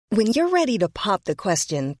When you're ready to pop the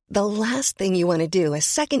question, the last thing you want to do is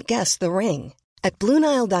second-guess the ring. At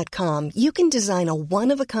BlueNile.com, you can design a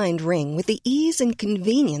one-of-a-kind ring with the ease and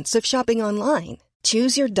convenience of shopping online.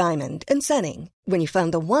 Choose your diamond and setting. When you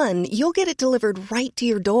find the one, you'll get it delivered right to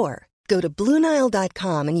your door. Go to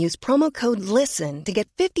BlueNile.com and use promo code LISTEN to get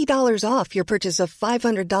 $50 off your purchase of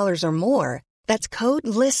 $500 or more. That's code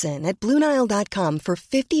LISTEN at BlueNile.com for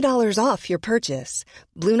 $50 off your purchase.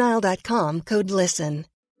 BlueNile.com, code LISTEN.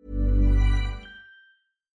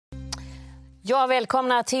 Ja,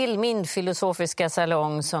 välkomna till min filosofiska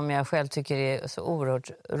salong som jag själv tycker är så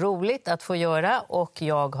oerhört roligt att få göra. Och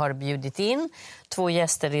jag har bjudit in 2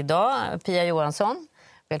 gäster idag. Pia Johansson,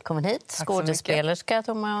 välkommen hit. Skådespelerska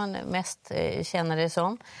som man mest känner det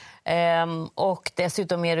som. Och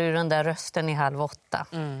dessutom är du den där rösten i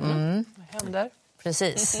 7:30. Händer.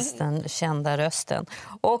 Precis, den kända rösten.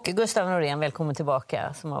 Och Gustav Norén, välkommen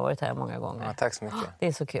tillbaka som har varit här många gånger. Ja, tack så mycket. Det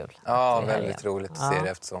är så kul. Ja, väldigt roligt att se det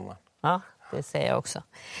efter sommaren. Ja, det säger jag också.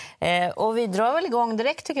 Och vi drar väl igång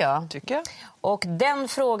direkt tycker jag. Och den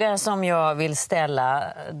fråga som jag vill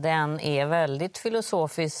ställa, den är väldigt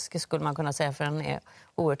filosofisk skulle man kunna säga, för den är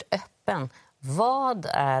oerhört öppen. Vad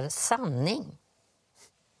är sanning?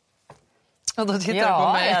 Och då tittar du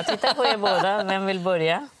på mig. Ja, jag tittar på er båda. Vem vill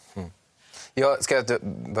börja? Ska jag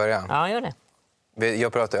börja? Ja, gör det.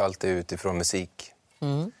 Jag pratar ju alltid utifrån musik.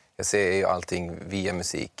 Jag ser ju allting via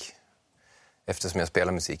musik. Eftersom jag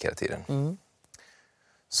spelar musik hela tiden.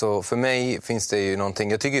 Så för mig finns det ju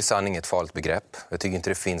någonting... Jag tycker ju sanning är ett farligt begrepp. Jag tycker inte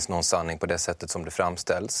det finns någon sanning på det sättet som det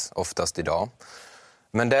framställs, oftast idag.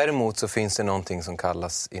 Men däremot så finns det någonting som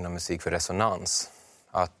kallas inom musik för resonans.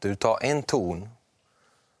 Att du tar en ton,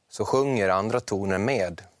 så sjunger andra toner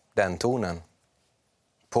med den tonen.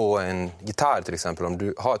 På en gitarr till exempel, om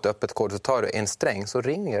du har ett öppet kod så tar du en sträng, så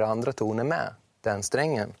ringer andra toner med den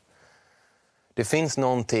strängen. Det finns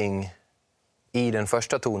någonting i den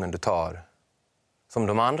första tonen du tar som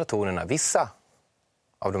de andra tonerna, vissa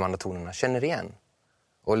av de andra tonerna känner igen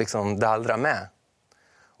och liksom dallrar med.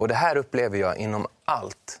 Och det här upplever jag inom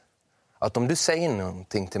allt. Att om du säger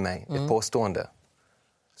någonting till mig, ett påstående,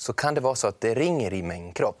 så kan det vara så att det ringer i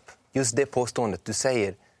min kropp. Just det påståendet du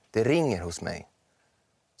säger, det ringer hos mig.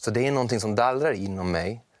 Så det är någonting som dallrar inom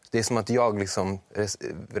mig. Det är som att jag liksom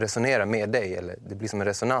resonerar med dig, eller det blir som en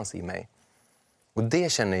resonans i mig. Och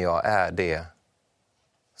det känner jag är det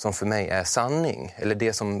som för mig är sanning. Eller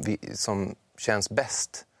det som känns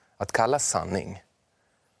bäst att kalla sanning.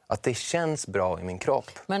 Att det känns bra i min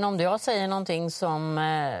kropp. Men om jag säger någonting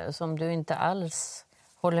som du inte alls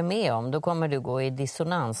håller med om, då kommer du gå i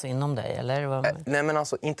dissonans inom dig, eller? Nej, men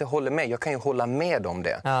alltså inte håller med. Jag kan ju hålla med om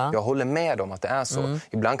det. Ja. Jag håller med om att det är så.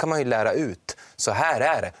 Ibland kan man ju lära ut. Så här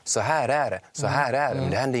är det, så här är det, så här är det.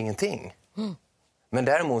 Men det händer ingenting. Men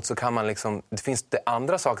däremot så kan man liksom... Det finns det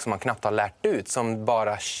andra saker som man knappt har lärt ut som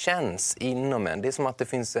bara känns inom en. Det är som att det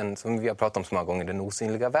finns en, som vi har pratat om så många gånger, den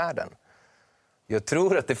osynliga världen. Jag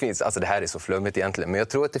tror att det finns, alltså det här är så flummigt egentligen, men jag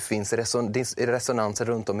tror att det finns resonanser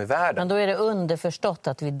runt om i världen. Men då är det underförstått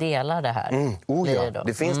att vi delar det här.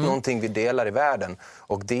 Det finns någonting vi delar i världen,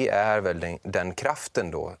 och det är väl den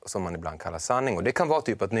kraften då som man ibland kallar sanning. Och det kan vara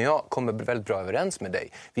typ att när jag kommer väldigt bra överens med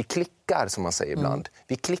dig, vi klickar som man säger ibland,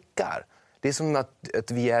 vi klickar. Det är som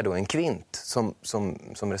att vi är då en kvint som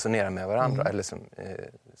resonerar med varandra, eller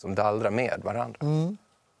som dallrar med varandra.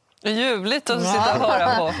 Ljuvligt att sitta och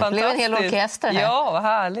höra på. Fantastiskt. Det blev en hel orkester här. Ja, vad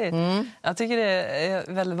härligt. Jag tycker det är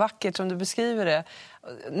väldigt vackert som du beskriver det.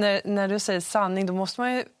 När du säger sanning, då måste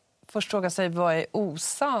man ju först fråga sig, vad är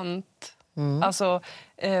osant? Alltså,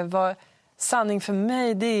 sanning för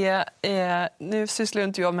mig, det är... Nu sysslar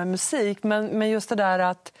inte jag med musik, men just det där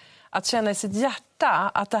att känna i sitt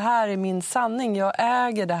hjärta att det här är min sanning, jag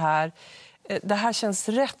äger det här. Det här känns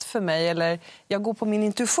rätt för mig, eller jag går på min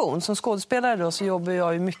intuition. Som skådespelare då så jobbar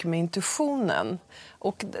jag ju mycket med intuitionen.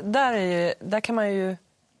 Och där kan man ju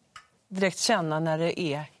direkt känna när det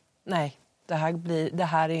är, nej, det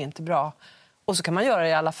här är inte bra. Och så kan man göra det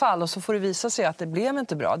i alla fall, och så får det visa sig att det blev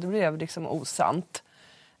inte bra. Det blev liksom osant.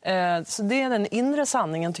 Så det är den inre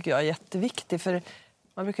sanningen, tycker jag är jätteviktig. För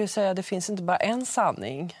man brukar ju säga att det finns inte bara en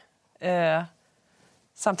sanning.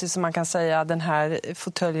 Samtidigt som man kan säga att den här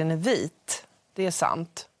fåtöljen är vit. Det är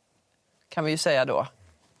sant, kan vi ju säga då,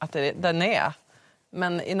 att den är.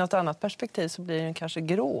 Men i något annat perspektiv så blir den kanske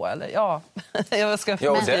grå. Eller, ja,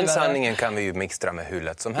 och den sanningen kan vi ju mixtra med hur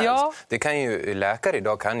lätt som helst. Ja. Det kan ju, läkare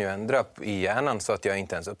idag kan ju ändra i hjärnan så att jag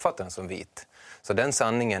inte ens uppfattar den som vit. Så den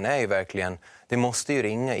sanningen är ju verkligen, det måste ju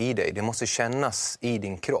ringa i dig. Det måste kännas i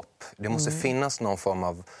din kropp. Det måste finnas någon form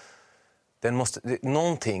av...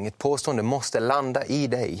 någonting, ett påstående måste landa i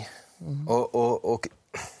dig. Och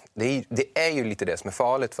det är ju lite det som är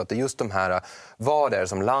farligt, för att det är just de här, vad det är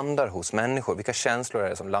som landar hos människor, vilka känslor är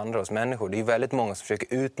det som landar hos människor. Det är ju väldigt många som försöker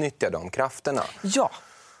utnyttja de krafterna. Ja.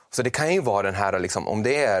 Så det kan ju vara den här, liksom, om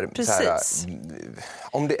det är så här,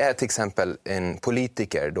 om det är till exempel en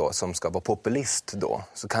politiker då som ska vara populist då,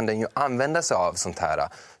 så kan den ju använda sig av sånt här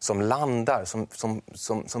som landar,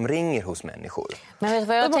 som ringer hos människor. Men vet du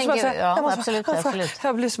vad jag tänker? Ja, absolut.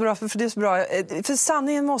 Det blir så bra, för det är så bra. För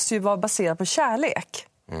sanningen måste ju vara baserad på kärlek.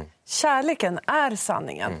 Kärleken är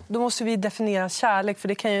sanningen. Då måste vi definiera kärlek, för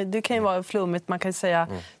det kan ju vara flummigt. Man kan ju säga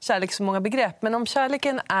kärlek så många begrepp. Men om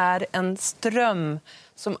kärleken är en ström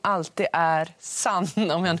som alltid är sann,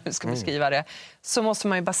 om jag nu ska beskriva det, så måste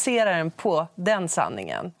man ju basera den på den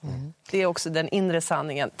sanningen. Det är också den inre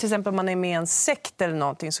sanningen. Till exempel om man är med i en sekt eller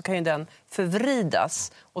någonting, så kan ju den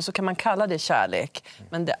förvridas och så kan man kalla det kärlek,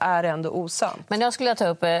 men det är ändå osant. Men jag skulle ta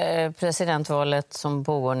upp presidentvalet som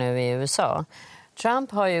pågår nu i USA.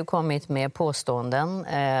 Trump har ju kommit med påståenden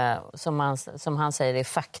som han säger är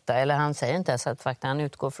fakta. Eller han säger inte ens att fakta, han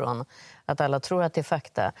utgår från att alla tror att det är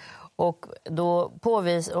fakta. Och då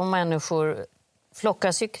och människor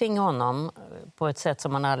flockas ju kring honom på ett sätt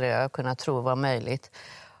som man aldrig har kunnat tro var möjligt.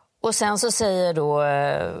 Och sen så säger då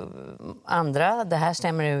andra, det här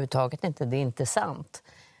stämmer överhuvudtaget inte, det är inte sant.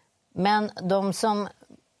 Men de som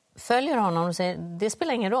följer honom säger, det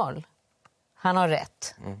spelar ingen roll. Han har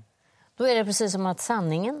rätt. Då är det precis som att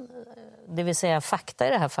sanningen, det vill säga fakta i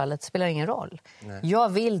det här fallet, spelar ingen roll. Nej. Jag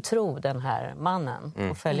vill tro den här mannen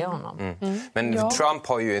och följa honom. Men Trump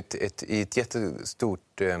har ju ett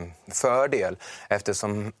jättestort fördel,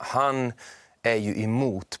 eftersom han är ju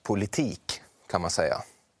emot politik, kan man säga.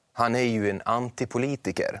 Han är ju en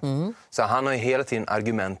antipolitiker. Så han har ju hela tiden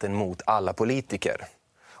argumenten mot alla politiker.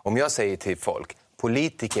 Om jag säger till folk,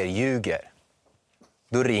 politiker ljuger,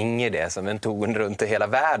 då ringer det som en ton runt i hela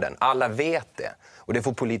världen. Alla vet det. Och det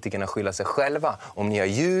får politikerna skylla sig själva. Om ni har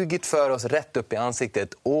ljugit för oss rätt upp i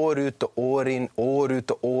ansiktet år ut och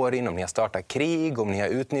år in, om ni har startat krig, om ni har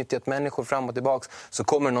utnyttjat människor fram och tillbaka, så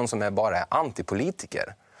kommer någon som bara är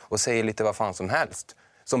antipolitiker och säger lite vad fan som helst,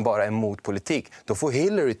 som bara är emot politik. Då får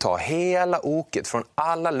Hillary ta hela oket från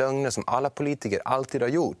alla lögner som alla politiker alltid har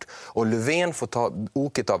gjort. Och Löfven får ta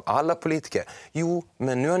oket av alla politiker. Jo,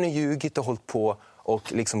 men nu har ni ljugit och hållit på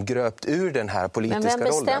och liksom gröpt ur den här politiska rollen.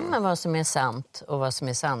 Men vem bestämmer vad som är sant och vad som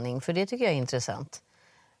är sanning? För det tycker jag är intressant.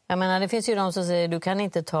 Jag menar, det finns ju de som säger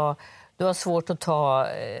du har svårt att ta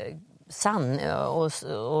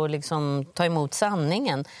och liksom ta emot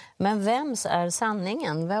sanningen. Men vems är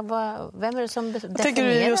sanningen? Vem är det som definierar sanningen? Tycker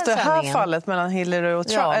du just det här fallet mellan Hillary och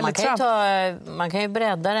Trump? Ja, man kan ju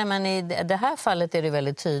bredda det, men i det här fallet är det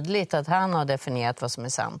väldigt tydligt att han har definierat vad som är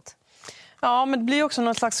sant. Ja, men det blir också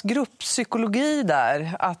någon slags grupppsykologi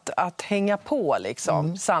där, att hänga på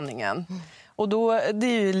liksom, sanningen. Och då, det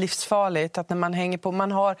är ju livsfarligt att när man hänger på,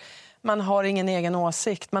 man har ingen egen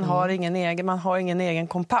åsikt, man har ingen egen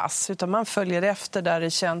kompass, utan man följer efter där det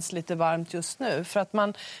känns lite varmt just nu. För att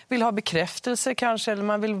man vill ha bekräftelse kanske, eller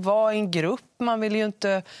man vill vara i en grupp, man vill ju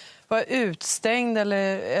inte vara utstängd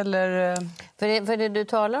eller... För det du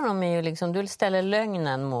talar om är ju liksom, du ställer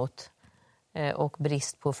lögnen mot och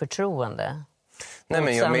brist på förtroende. Nej,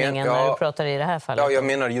 men när du pratar i det här fallet. Ja, jag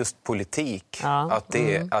menar just politik. Ja.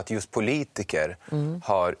 Att just politiker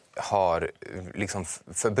har liksom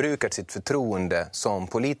förbrukat sitt förtroende som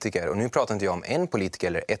politiker. Och nu pratar inte jag om en politiker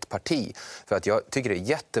eller ett parti. För att jag tycker det är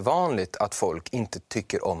jättevanligt att folk inte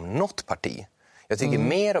tycker om något parti. Jag tycker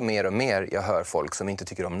mer och mer jag hör folk som inte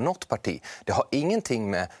tycker om något parti. Det har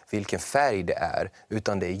ingenting med vilken färg det är,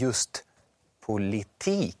 utan det är just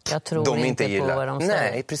politik de inte gillar. På vad de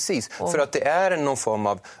säger. Nej, precis. För att det är någon form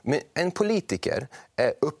av... En politiker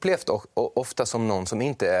är upplevt ofta som någon som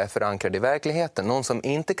inte är förankrad i verkligheten. Någon som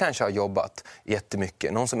inte kanske har jobbat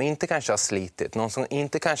jättemycket. Någon som inte kanske har slitit. Någon som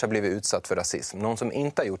inte kanske har blivit utsatt för rasism. Någon som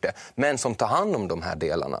inte har gjort det. Men som tar hand om de här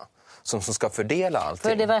delarna. Som ska fördela allting.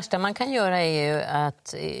 För det värsta man kan göra är ju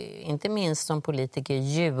att, inte minst som politiker,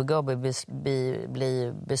 ljuga och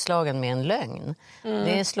bli beslagen med en lögn.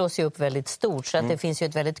 Det slås ju upp väldigt stort, så att det finns ju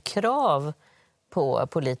ett väldigt krav på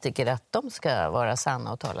politiker att de ska vara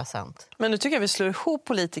sanna och tala sant. Men nu tycker jag vi slår ihop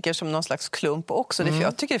politiker som någon slags klump också.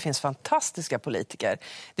 Jag tycker det finns fantastiska politiker.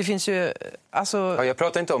 Det finns ju... Ja, jag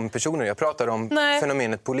pratar inte om personer, jag pratar om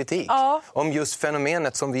fenomenet politik. Ja. Om just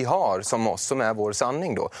fenomenet som vi har som oss, som är vår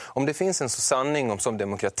sanning då. Om det finns en sanning som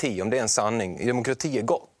demokrati, om det är en sanning, demokrati är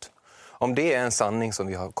gott. Om det är en sanning som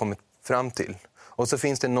vi har kommit fram till. Och så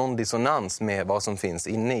finns det någon dissonans med vad som finns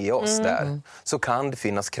inne i oss där. Så kan det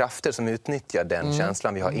finnas krafter som utnyttjar den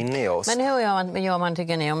känslan vi har inne i oss. Men hur gör man,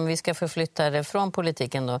 tycker ni, om vi ska förflytta det från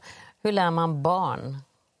politiken då? Hur lär man barn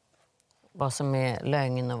vad som är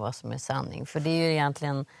lögn och vad som är sanning. För det är ju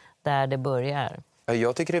egentligen där det börjar.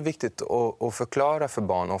 Jag tycker det är viktigt att förklara för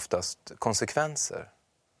barn oftast konsekvenser.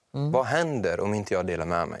 Vad händer om inte jag delar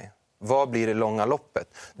med mig? Vad blir det långa loppet?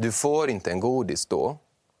 Du får inte en godis då,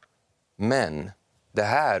 men det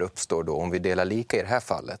här uppstår då om vi delar lika i det här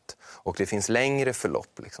fallet. Och det finns längre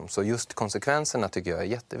förlopp. Liksom. Så just konsekvenserna tycker jag är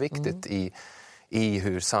jätteviktigt i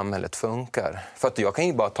hur samhället funkar. För att jag kan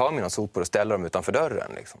ju bara ta mina sopor och ställa dem utanför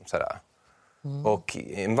dörren. Liksom, sådär. Och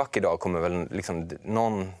en vacker dag kommer väl liksom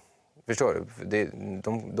någon... Förstår du?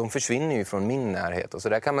 De försvinner ju från min närhet. Och så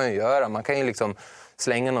där kan man ju göra. Man kan ju liksom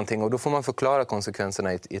slänga någonting och då får man förklara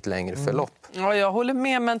konsekvenserna i ett längre förlopp. Ja, jag håller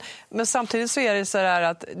med. Men samtidigt så är det så här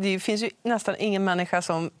att det finns ju nästan ingen människa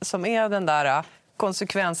som är den där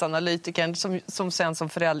konsekvensanalytikern som sen som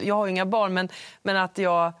förälder. Jag har inga barn, men att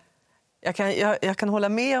jag kan hålla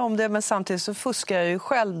med om det, men samtidigt så fuskar jag ju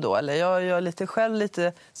själv då. Eller jag gör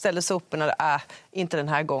lite ställer soporna, inte den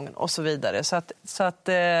här gången och så vidare. Så att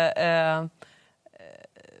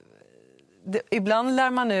ibland lär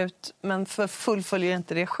man ut, men fullföljer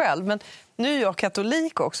inte det själv. Men nu är jag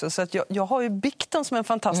katolik också, så att jag har ju bikten som en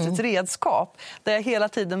fantastiskt redskap. Där jag hela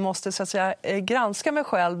tiden måste så att säga, granska mig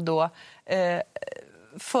själv då,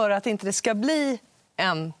 för att inte det ska bli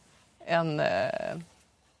en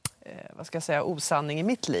vad ska jag säga, osanning i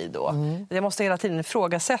mitt liv då. Jag måste hela tiden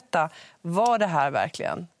ifrågasätta, var det här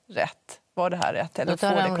verkligen rätt? Var det här rätt? Eller då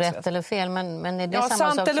tar de rätt eller fel, men är det samma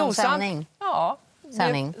sant sak eller som osant? sanning? Ja,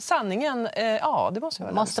 Sanning. Sanningen, ja, det måste jag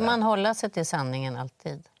väl Måste säga. man hålla sig till sanningen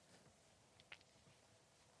alltid?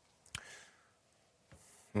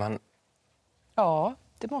 Ja,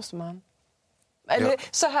 det måste man. Eller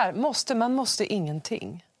så här, man måste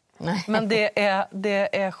ingenting. Nej. Men det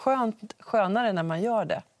är skönare när man gör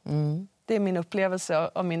det. Det är min upplevelse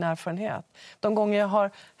av min erfarenhet. De gånger jag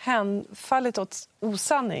har hänfallit åt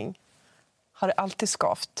osanning har det alltid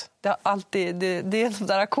skavt. Det är de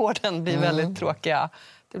där ackorden blir väldigt tråkiga.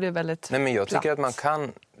 Det blir väldigt Nej, men jag tycker platt. att man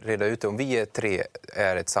kan reda ut det. Om vi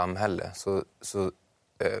är ett samhälle så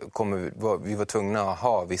kommer vi vara tvungna att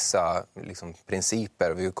ha vissa liksom,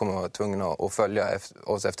 principer. Vi kommer vara tvungna att följa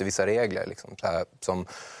oss efter vissa regler. Liksom, så här,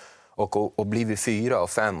 och blir vi 4,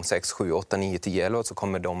 5, 6, 7, 8, 9, 10, 11 så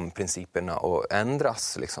kommer de principerna att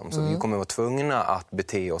ändras. Liksom. Så vi kommer vara tvungna att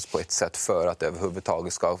bete oss på ett sätt för att det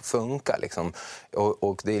överhuvudtaget ska funka. Liksom.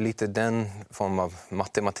 Och det är lite den form av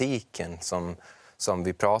matematiken som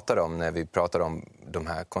vi pratar om när vi pratar om de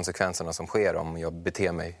här konsekvenserna som sker om jag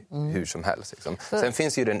beter mig hur som helst. Liksom. Sen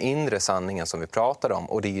finns ju den inre sanningen som vi pratar om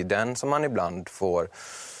och det är ju den som man ibland får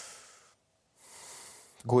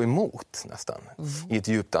gå emot nästan. I ett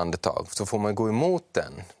djupt andetag så får man gå emot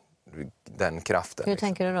den kraften. Hur liksom.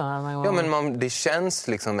 tänker du då? Ja, men det känns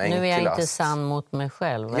liksom enklast. Nu är jag inte sann mot mig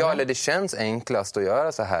själv. Ja, eller det känns enklast att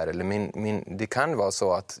göra så här. Eller det kan vara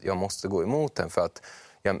så att jag måste gå emot den för att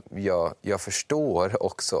jag förstår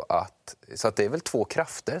också att... Så att det är väl 2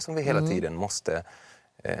 krafter som vi hela tiden måste...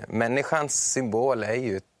 Människans symbol är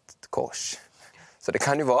ju ett kors. Så det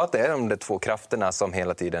kan ju vara att det är de 2 krafterna som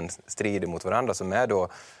hela tiden strider mot varandra som är då...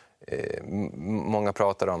 många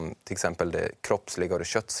pratar om till exempel det kroppsliga och det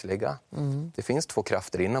kötsliga. Det finns 2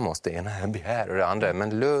 krafter inom oss. Det ena är begär och det andra är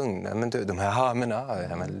men lugn. Men du, de här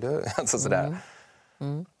men lugn. Alltså sådär.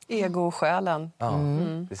 Ego och själen. Ja,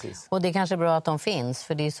 precis. Och det är kanske bra att de finns,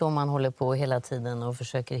 för det är så man håller på hela tiden och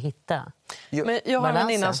försöker hitta. Men jag har en balansen.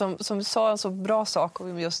 väninna som sa en så bra sak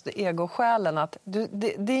om just ego och själen. Att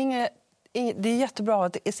det är jättebra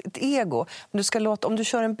att det är ett ego. Men om du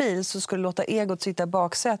kör en bil så ska du låta egot sitta i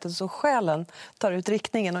baksätet så själen tar ut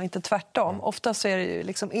riktningen och inte tvärtom. Ofta så är det ju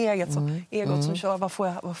liksom egot som kör. Vad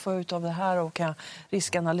får jag ut av det här och kan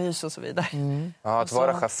riskanalys och så vidare. Ja, att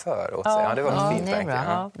vara chaufför åt sig. Ja, det var fint. Det är bra.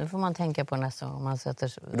 Ja. Det får man tänka på nästa gång man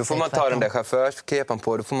sätter. Då får man ta den där chaufförskepan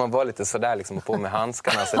på. Då får man vara lite sådär liksom, och på med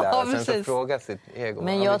handskarna sådär. Ja, och sen så precis. fråga sitt ego.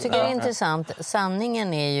 Men jag tycker det är intressant.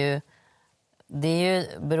 Sanningen är ju... Det är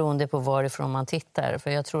ju beroende på varifrån man tittar.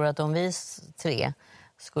 För jag tror att om vi 3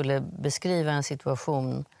 skulle beskriva en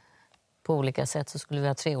situation på olika sätt så skulle vi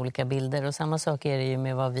ha 3 olika bilder. Och samma sak är det ju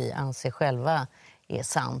med vad vi anser själva är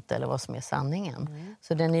sant eller vad som är sanningen.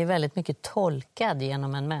 Så den är ju väldigt mycket tolkad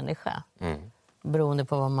genom en människa. Beroende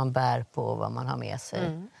på vad man bär på och vad man har med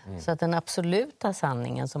sig. Så att den absoluta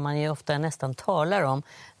sanningen som man ju ofta nästan talar om,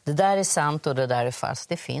 det där är sant och det där är falskt,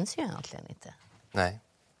 det finns ju egentligen inte. Nej,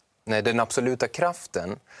 den absoluta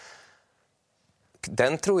kraften,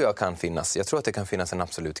 den tror jag kan finnas. Jag tror att det kan finnas en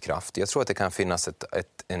absolut kraft. Jag tror att det kan finnas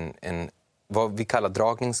vad vi kallar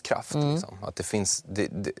dragningskraft. Liksom. Att det finns,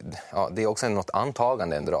 det är också något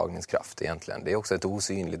antagande, en dragningskraft egentligen. Det är också ett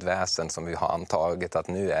osynligt väsen som vi har antagit att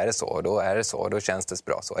nu är det så, och då är det så, och då känns det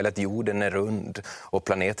bra så. Eller att jorden är rund och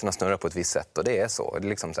planeterna snurrar på ett visst sätt, och det är så. Det är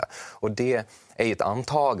liksom så här. Och det är ju ett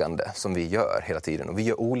antagande som vi gör hela tiden, och vi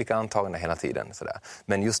gör olika antaganden hela tiden. Så där.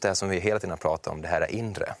 Men just det som vi hela tiden pratar om, det här är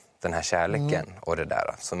inre. Den här kärleken och det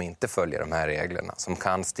där som inte följer de här reglerna, som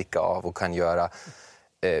kan sticka av och kan göra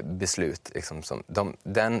beslut. Liksom,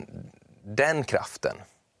 den kraften,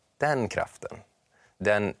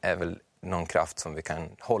 den är väl någon kraft som vi kan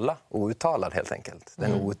hålla outtalad helt enkelt.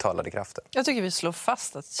 Den outtalade kraften. Jag tycker vi slår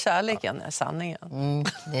fast att kärleken är sanningen.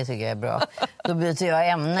 Det tycker jag är bra. Då byter jag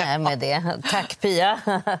ämne med det. Tack Pia.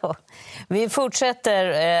 Vi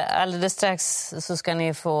fortsätter. Alldeles strax så ska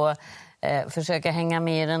ni få försöka hänga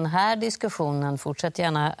med i den här diskussionen. Fortsätt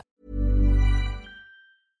gärna.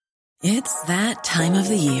 It's that time of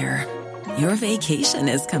the year. Your vacation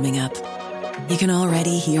is coming up. You can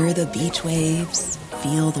already hear the beach waves,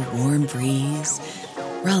 feel the warm breeze,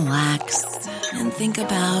 relax and think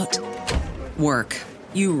about work.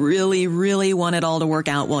 You really, really want it all to work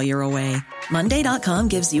out while you're away. Monday.com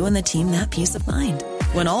gives you and the team that peace of mind.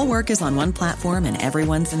 When all work is on one platform and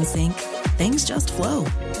everyone's in sync, things just flow.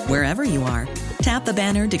 Wherever you are, tap the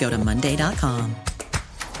banner to go to Monday.com.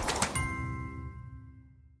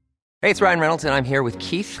 Hey, it's Ryan Reynolds, and I'm here with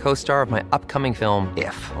Keith, co-star of my upcoming film,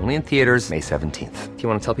 If, only in theaters May 17th. Do you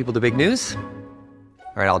want to tell people the big news?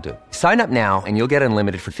 All right, I'll do it. Sign up now and you'll get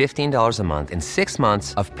unlimited for $15 a month and 6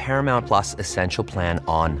 months of Paramount Plus Essential Plan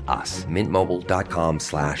on us.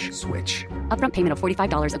 MintMobile.com/switch. Upfront payment of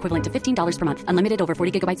 $45 equivalent to $15 per month. Unlimited over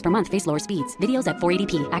 40 gigabytes per month. Face lower speeds. Videos at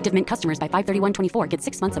 480p. Active Mint customers by 531.24 get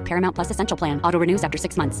 6 months of Paramount Plus Essential Plan. Auto renews after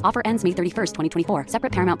 6 months. Offer ends May 31st, 2024.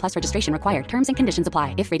 Separate Paramount Plus registration required. Terms and conditions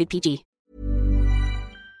apply if rated PG.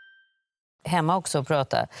 Hemma också och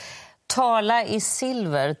prata. Tala i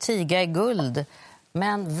silver, tiga i guld.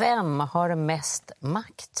 Men vem har mest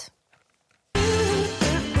makt?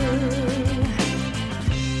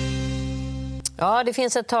 Ja, det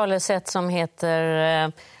finns ett talesätt som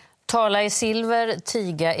heter tala i silver,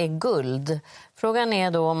 tiga i guld. Frågan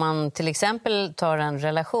är då om man till exempel tar en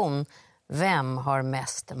relation. Vem har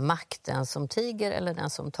mest makt? Den som tiger eller den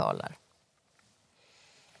som talar?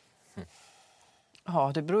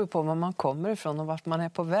 Ja, det beror på var man kommer ifrån och vart man är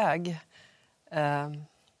på väg.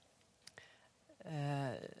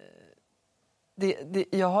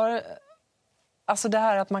 Jag har alltså det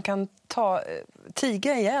här att man kan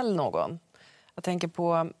tiga ihjäl någon. Jag tänker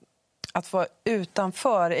på att vara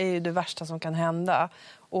utanför är ju det värsta som kan hända,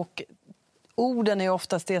 och orden är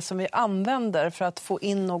oftast det som vi använder för att få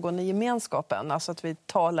in någon i gemenskapen, alltså att vi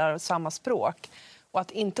talar samma språk. Och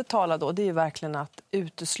att inte tala då, det är ju verkligen att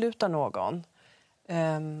utesluta någon.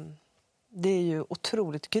 Det är ju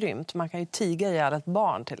otroligt grymt. Man kan ju tiga ihjäl ett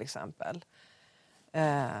barn till exempel.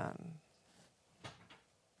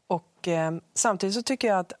 Samtidigt så tycker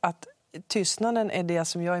jag att tystnaden är det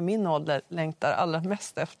som jag i min ålder längtar allra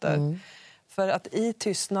mest efter. För att i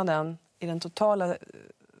tystnaden, i den totala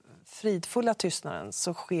fridfulla tystnaden,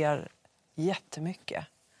 så sker jättemycket.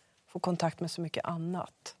 Få kontakt med så mycket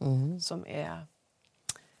annat som är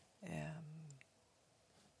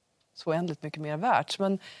så oändligt mycket mer värt.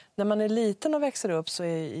 Men när man är liten och växer upp så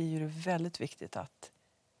är det väldigt viktigt att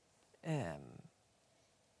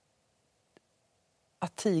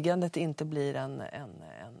tigandet inte blir en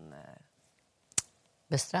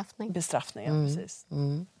bestraffning. Bestraffning, ja, precis.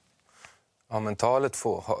 Ja, men talet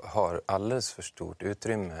har alldeles för stort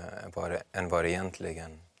utrymme än vad det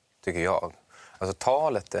egentligen, tycker jag. Alltså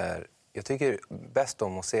talet jag tycker bäst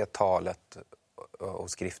om att se talet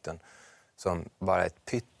och skriften som bara ett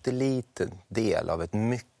pytteliten del av ett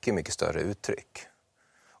mycket, mycket större uttryck.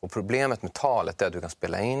 Och problemet med talet är att du kan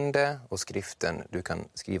spela in det, och skriften, du kan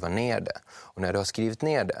skriva ner det. Och när du har skrivit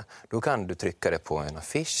ner det, då kan du trycka det på en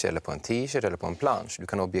affisch eller på en t-shirt eller på en plansch. Du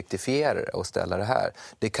kan objektifiera det och ställa det här.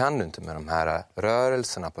 Det kan du inte med de här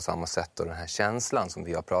rörelserna på samma sätt, och den här känslan som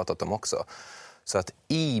vi har pratat om också. Så att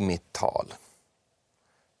i mitt tal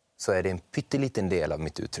så är det en pytteliten del av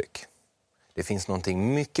mitt uttryck. Det finns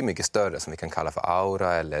någonting mycket, mycket större som vi kan kalla för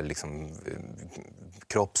aura, eller liksom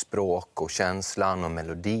kroppsspråk och känslan och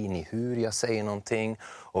melodin i hur jag säger någonting,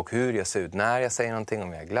 och hur jag ser ut när jag säger någonting,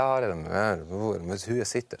 om jag är glad eller hur jag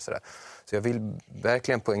sitter. Så jag vill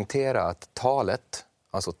verkligen poängtera att talet,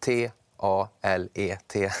 alltså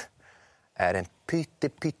T-A-L-E-T, är en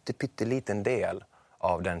pytteliten del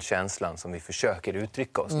av den känslan som vi försöker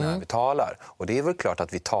uttrycka oss när vi talar. Och det är väl klart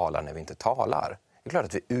att vi talar när vi inte talar. Det är klart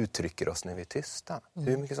att vi uttrycker oss när vi är tysta.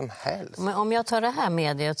 Hur mycket som helst. Men om jag tar det här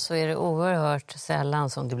mediet så är det oerhört sällan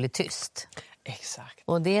som det blir tyst. Exakt.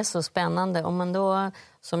 Och det är så spännande. Om man då,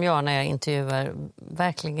 som jag när jag intervjuar,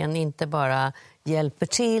 verkligen inte bara hjälper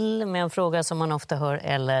till med en fråga som man ofta hör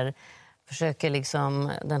eller försöker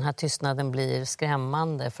liksom, den här tystnaden blir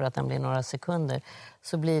skrämmande för att den blir några sekunder,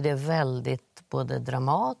 så blir det väldigt både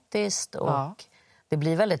dramatiskt och det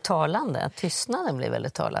blir väldigt talande. Tystnaden blir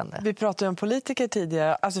väldigt talande. Vi pratade om politiker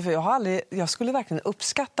tidigare. Alltså för jag skulle verkligen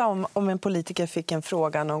uppskatta om en politiker fick en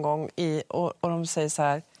fråga någon gång och de säger så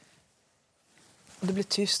här, och det blir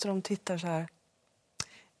tyst och de tittar så här.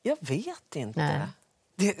 Jag vet inte. Nej.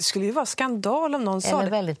 Det skulle ju vara skandal om någon sa det.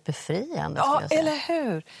 Eller väldigt befriande. Ja, eller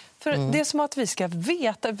hur? För det är som att vi ska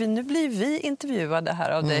veta. Nu blir vi intervjuade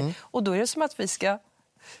här av dig. Och då är det som att vi ska...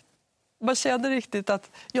 Man känner riktigt att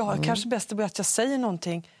kanske bäst är att jag säger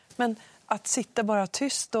någonting. Men att sitta bara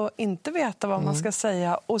tyst och inte veta vad man ska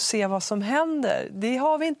säga och se vad som händer, det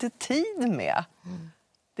har vi inte tid med.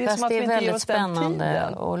 Det är fast som att det är vi inte väldigt spännande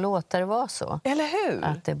att låta det vara så. Eller hur?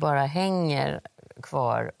 Att det bara hänger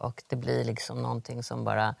kvar och det blir liksom någonting som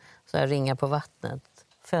bara så här ringar på vattnet,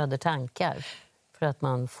 föder tankar för att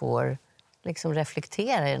man får liksom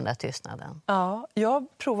reflektera i den där tystnaden. Ja, jag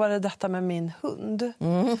provade detta med min hund.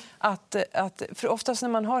 För oftast när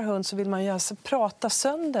man har hund så vill man ju prata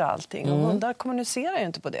sönder allting och hundar kommunicerar ju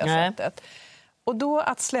inte på det sättet. Och då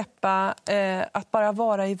att släppa, att bara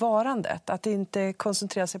vara i varandet, att inte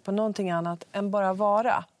koncentrera sig på någonting annat än bara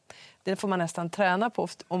vara. Det får man nästan träna på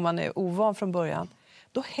om man är ovan från början.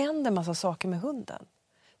 Då händer en massa saker med hunden.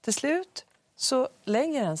 Till slut så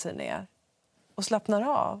lägger den sig ner och slappnar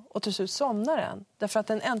av och till slut somnar den. Därför att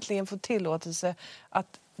den äntligen får tillåtelse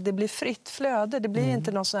att det blir fritt flöde. Det blir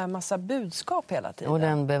inte någon sån här massa budskap hela tiden. Och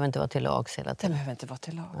den behöver inte vara till lags hela tiden. Den behöver inte vara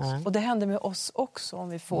till lags. Och det händer med oss också om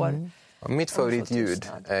vi får... Mitt favoritljud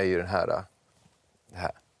är ju det här.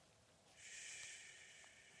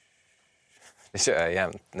 Det kör jag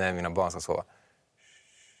jämt när mina barn ska sova.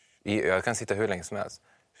 Jag kan sitta hur länge som helst.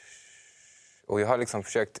 Och jag har liksom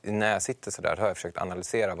försökt, när jag sitter så där, har jag försökt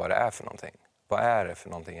analysera vad det är för någonting. Vad är det för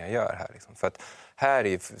någonting jag gör här? Liksom? För att här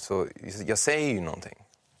är så, jag säger ju någonting.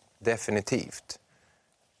 Definitivt.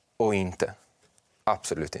 Och inte.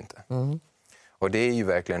 Absolut inte. Och det är ju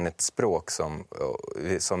verkligen ett språk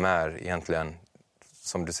som är egentligen,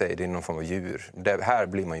 som du säger, det är någon form av djur. Här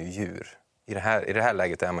blir man ju djur. I det här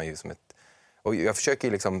läget är man ju som ett... Och jag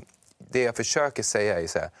försöker liksom... Det jag försöker säga är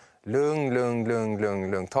så här...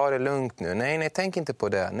 Lugn. Ta det lugnt nu. Nej, tänk inte på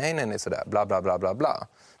det. Nej, sådär. Bla, bla, bla, bla, bla.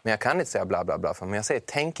 Men jag kan inte säga bla, bla, bla. För om jag säger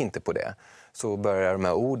tänk inte på det, så börjar de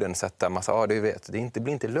här orden sätta en massa... du vet, det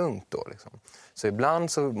blir inte lugnt då. Liksom. Så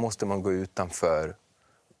ibland så måste man gå utanför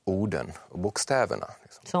orden och bokstäverna.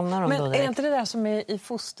 Liksom. Somnar de Men då är direkt? inte det där som är i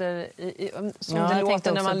foster... som det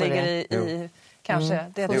låter när man ligger i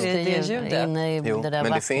kanske? Det ljudet.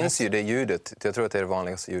 Men det finns ju det ljudet. Jag tror att det är det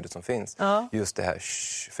vanligaste ljudet som finns. Ja. Just det här,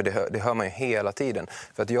 för det hör man ju hela tiden.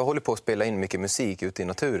 För att jag håller på att spela in mycket musik ute i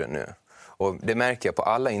naturen nu. Och det märker jag på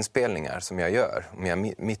alla inspelningar som jag gör. Om jag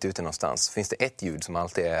är mitt ute någonstans, finns det ett ljud som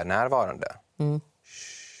alltid är närvarande.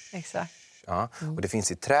 Exakt. Ja, och det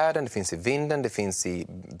finns i träden, det finns i vinden, det finns i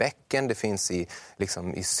bäcken, det finns i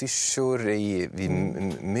syrsor, i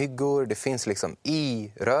myggor, det finns liksom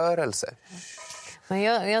i rörelser. Men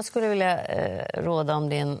jag skulle vilja råda om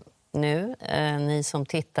det nu. Ni som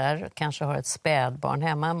tittar kanske har ett spädbarn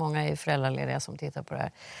hemma. Många är föräldralediga som tittar på det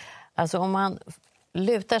här. Alltså om man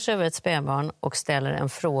lutar sig över ett spädbarn och ställer en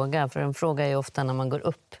fråga, för en fråga är ofta när man går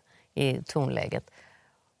upp i tonläget,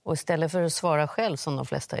 och istället för att svara själv som de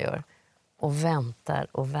flesta gör och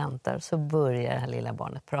väntar så börjar det här lilla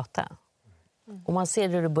barnet prata. Och man ser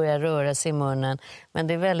hur det börjar röra sig i munnen, men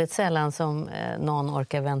det är väldigt sällan som någon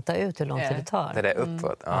orkar vänta ut hur lång tid det tar. Det är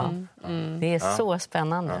uppåt. Det är så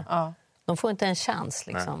spännande. De får inte en chans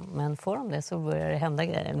liksom, men får de det så börjar det hända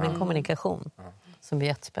grejer. Det är en kommunikation som blir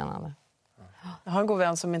jättespännande. Jag har en god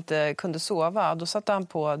vän som inte kunde sova. Då satte han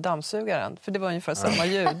på dammsugaren, för det var ungefär samma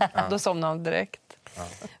ljud. Då somnade han direkt.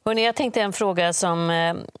 Hörrni, jag tänkte en fråga som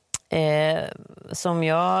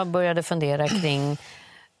jag började fundera kring,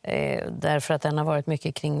 därför att den har varit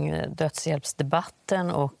mycket kring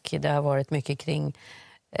dödshjälpsdebatten och det har varit mycket kring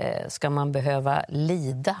ska man behöva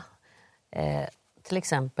lida? Till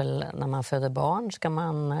exempel när man föder barn ska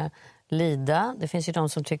man lida. Det finns ju de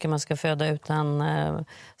som tycker man ska föda utan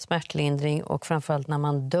smärtlindring, och framförallt när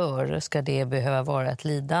man dör ska det behöva vara ett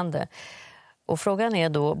lidande. Och frågan är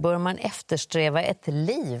då, bör man eftersträva ett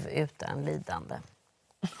liv utan lidande?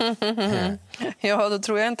 Ja, då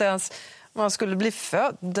tror jag inte ens man skulle bli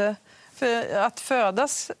född. För att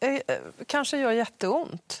födas kanske gör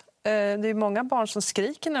jätteont. Det är många barn som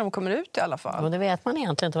skriker när de kommer ut i alla fall. Och det vet man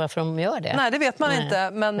egentligen inte varför de gör det. Nej, det vet man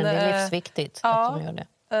inte. Men det är livsviktigt att de gör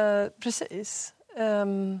det. Precis.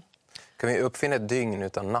 Kan vi uppfinna ett dygn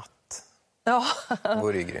utan natt? Ja. Det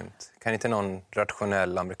vore ju grymt. Kan inte någon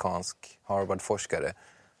rationell amerikansk Harvard-forskare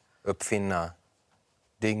uppfinna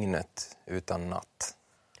dygnet utan natt?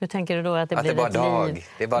 Hur tänker du då att det blir det var ett dag. liv?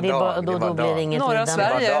 Det var dag. Då blir det inget Norra lidande.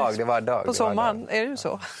 Sverige Det var dag. på sommaren, är det ju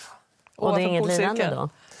så? Och det är inget lidande då?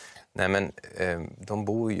 Nej, men de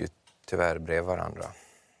bor ju tyvärr bredvid varandra.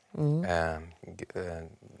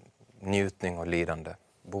 Njutning och lidande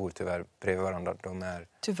bor tyvärr bredvid varandra. De är...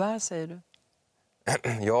 Tyvärr, säger du?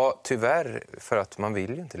 Ja, tyvärr, för att man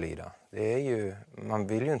vill ju inte lida. Det är ju, man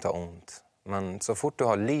vill ju inte ha ont. Men så fort du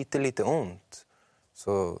har lite ont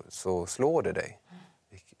så slår det dig.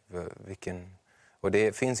 Och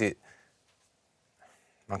det finns ju...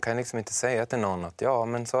 Man kan liksom inte säga till någon att ja,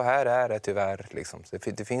 men så här är det tyvärr. Liksom.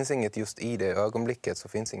 Det finns inget just i det ögonblicket, så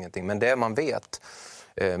finns ingenting. Men det man vet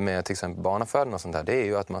med till exempel barnafödande och sånt där, det är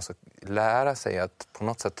ju att man ska lära sig att på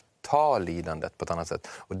något sätt ta lidandet på ett annat sätt.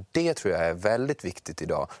 Och det tror jag är väldigt viktigt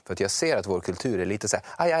idag. För att jag ser att vår kultur är lite så här,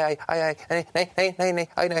 aj,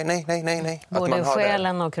 nej. Både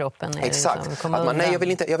själen och kroppen är exakt. liksom, att man, nej, jag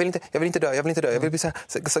vill inte dö. Jag vill bli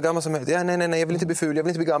så gammal som möjligt. Ja, nej, jag vill inte bli ful, jag vill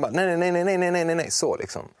inte bli gammal. Nej. Så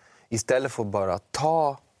liksom. Istället för bara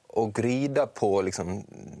ta och rida på liksom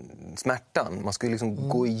smärtan. Man skulle liksom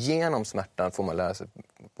gå igenom smärtan, får man lära sig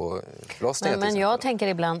på förlossningen. Men jag tänker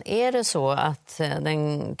ibland, är det så att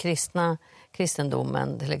den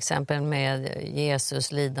kristendomen, till exempel med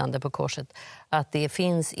Jesus lidande på korset, att det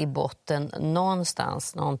finns i botten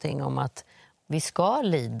någonstans någonting om att vi ska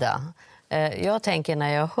lida? Jag tänker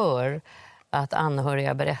när jag hör att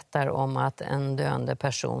anhöriga berättar om att en döende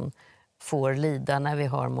person får lida när vi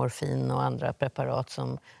har morfin och andra preparat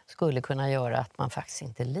som skulle kunna göra att man faktiskt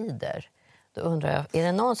inte lider. Då undrar jag, är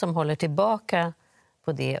det någon som håller tillbaka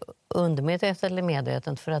på det undermedvetet eller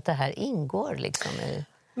medvetet för att det här ingår liksom i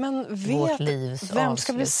vårt livs vem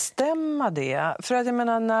ska bestämma det? För att jag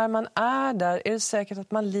menar, när man är där, är det säkert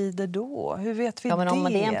att man lider då? Hur vet vi det? Men om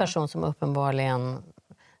det är en person som uppenbarligen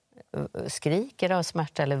skriker av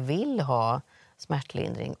smärta eller vill ha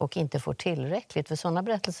smärtlindring och inte får tillräckligt. För sådana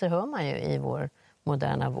berättelser hör man ju i vår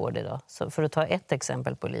moderna vård idag. Så för att ta ett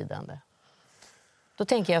exempel på lidande. Då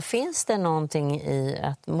tänker jag, finns det någonting i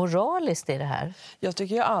att moraliskt i det här? Jag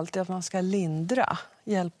tycker ju alltid att man ska lindra.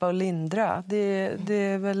 Hjälpa och lindra. Det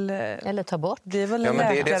är väl... Eller ta bort. Det är väl men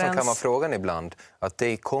det är det som kan vara frågan ibland. Att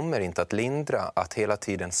det kommer inte att lindra att hela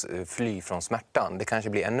tiden fly från smärtan. Det kanske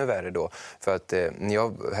blir ännu värre då. För att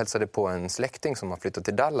jag hälsade på en släkting som har flyttat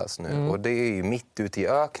till Dallas nu. Och det är ju mitt ute i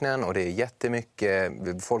öknen och det är jättemycket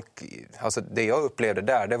folk... Alltså det jag upplevde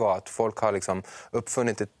där, det var att folk har liksom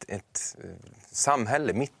uppfunnit ett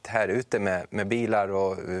samhälle mitt här ute med bilar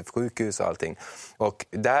och sjukhus och allting. Och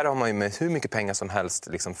där har man ju med hur mycket pengar som helst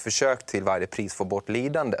liksom försökt till varje pris få bort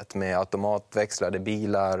lidandet med automatväxlade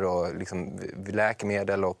bilar och liksom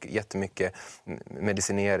läkemedel och jättemycket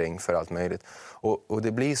medicinering för allt möjligt. Och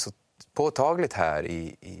det blir så påtagligt här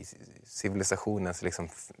i civilisationens liksom,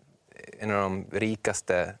 en av de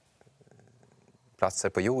rikaste platser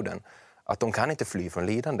på jorden att de kan inte fly från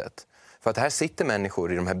lidandet. För att här sitter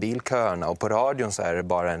människor i de här bilköerna och på radion så är det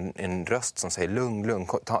bara en röst som säger lugn,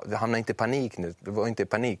 hamna inte i panik nu, det var inte i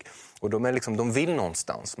panik. Och de vill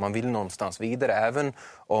någonstans, man vill någonstans vidare. Även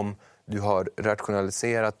om du har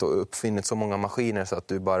rationaliserat och uppfinnit så många maskiner så att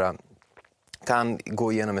du bara kan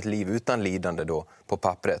gå igenom ett liv utan lidande då på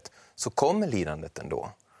pappret, så kommer lidandet ändå.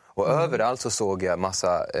 Och överallt så såg jag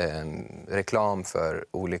massa reklam för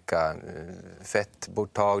olika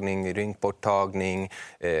fettborttagning, rynkborttagning.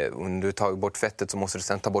 Om du tar bort fettet så måste du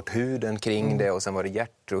sen ta bort huden kring det. Och sen var det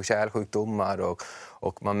hjärt- och kärlsjukdomar.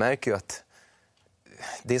 Och man märker ju att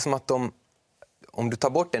det är som att om du tar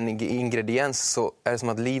bort en ingrediens så är det som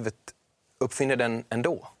att livet uppfinner den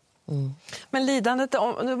ändå. Men lidandet,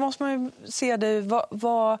 då måste man ju se det...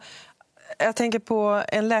 Jag tänker på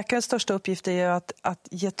en läkares största uppgift är att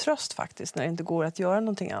ge tröst faktiskt när det inte går att göra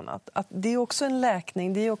någonting annat. Att det är också en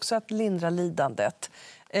läkning, det är också att lindra lidandet.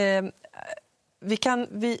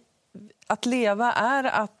 Att leva är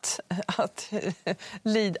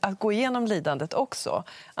att gå igenom lidandet också.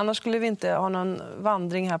 Annars skulle vi inte ha någon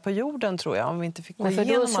vandring här på jorden, tror jag, om vi inte fick gå igenom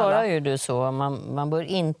alla. För då svarar ju du så, man bör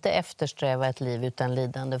inte eftersträva ett liv utan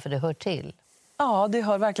lidande, för det hör till. Ja, det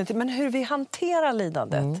hör verkligen till. Men hur vi hanterar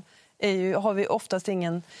lidandet har vi oftast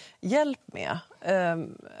ingen hjälp med.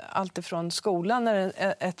 Allt ifrån skolan när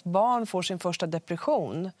ett barn får sin första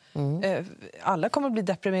depression. Alla kommer att bli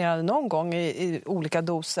deprimerade någon gång i olika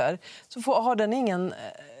doser. Så har den ingen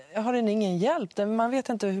har den ingen hjälp. Man vet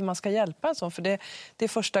inte hur man ska hjälpa en sån, för det är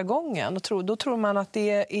första gången. Och då tror man att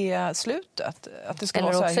det är slutet. Att det ska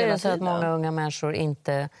eller vara så här också är hela det så att tiden. många unga människor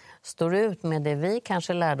inte står ut med det vi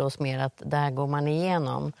kanske lärde oss mer, att där går man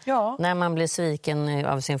igenom. Ja. När man blir sviken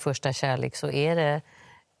av sin första kärlek så är det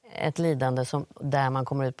ett lidande där man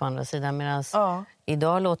kommer ut på andra sidan. Medan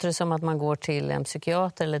idag låter det som att man går till en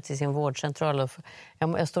psykiater eller till sin vårdcentral och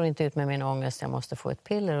jag står inte ut med min ångest, jag måste få ett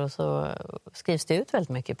piller, och så skrivs det ut väldigt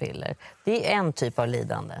mycket piller. Det är en typ av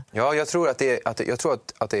lidande. Ja, jag tror att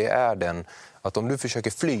det är den, att om du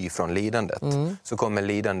försöker fly från lidandet så kommer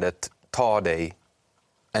lidandet ta dig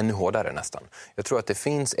ännu hårdare nästan. Jag tror att det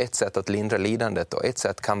finns ett sätt att lindra lidandet, och ett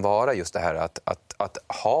sätt kan vara just det här att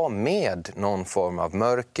ha med någon form av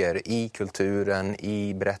mörker i kulturen,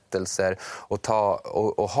 i berättelser,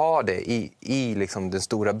 och ha det i liksom den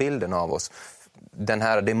stora bilden av oss. Den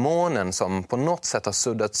här demonen som på något sätt har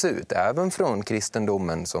suddats ut, även från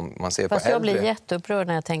kristendomen som man ser på äldre. Jag blir jätteupprörd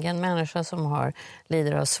när jag tänker en människa som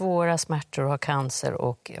lider av svåra smärtor och har cancer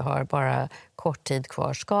och har bara kort tid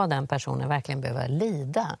kvar. Ska den personen verkligen behöva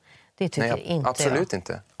lida? Det tycker inte absolut jag.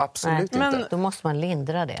 Inte. Absolut inte. Då måste man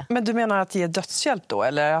lindra det. Men du menar att ge dödshjälp då?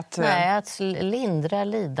 Eller att... Nej, att lindra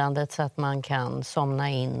lidandet så att man kan somna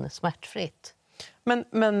in smärtfritt.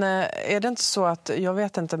 Men är det inte så att, jag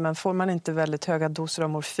vet inte, men får man inte väldigt höga doser av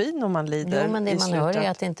morfin om man lider? Jo, men det i man slutet? hör är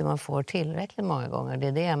att inte man får tillräckligt många gånger. Det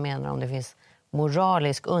är det jag menar, om det finns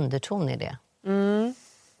moralisk underton i det.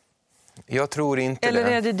 Jag tror inte eller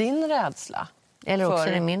det. Är det din rädsla? Eller också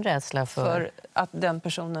är det min rädsla för att den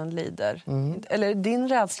personen lider. Eller din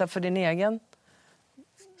rädsla för din egen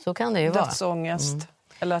så kan det ju dödsångest.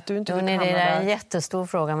 Eller att du inte vill hamna det är en där. jättestor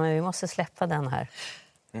fråga, men vi måste släppa den här.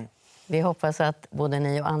 Vi hoppas att både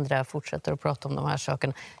ni och andra fortsätter att prata om de här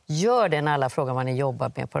sakerna. Gör det när alla frågar vad ni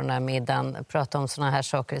jobbar med på den här middagen. Prata om såna här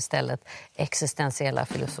saker istället. Existentiella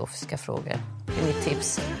filosofiska frågor. Det är mitt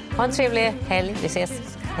tips. Ha en trevlig helg. Vi ses.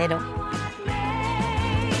 Hej då.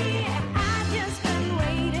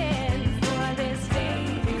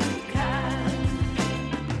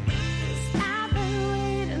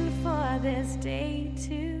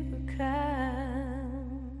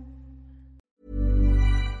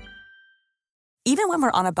 Even when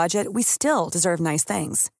we're on a budget, we still deserve nice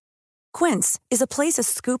things. Quince is a place to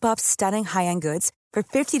scoop up stunning high-end goods for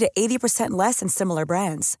 50 to 80% less than similar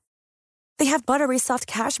brands. They have buttery soft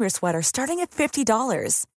cashmere sweaters starting at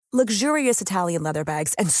 $50, luxurious Italian leather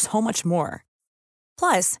bags, and so much more.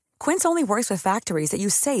 Plus, Quince only works with factories that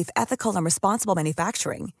use safe, ethical, and responsible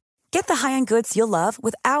manufacturing. Get the high-end goods you'll love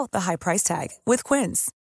without the high price tag with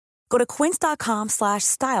Quince. Go to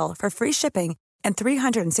quince.com/style for free shipping and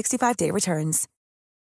 365-day returns.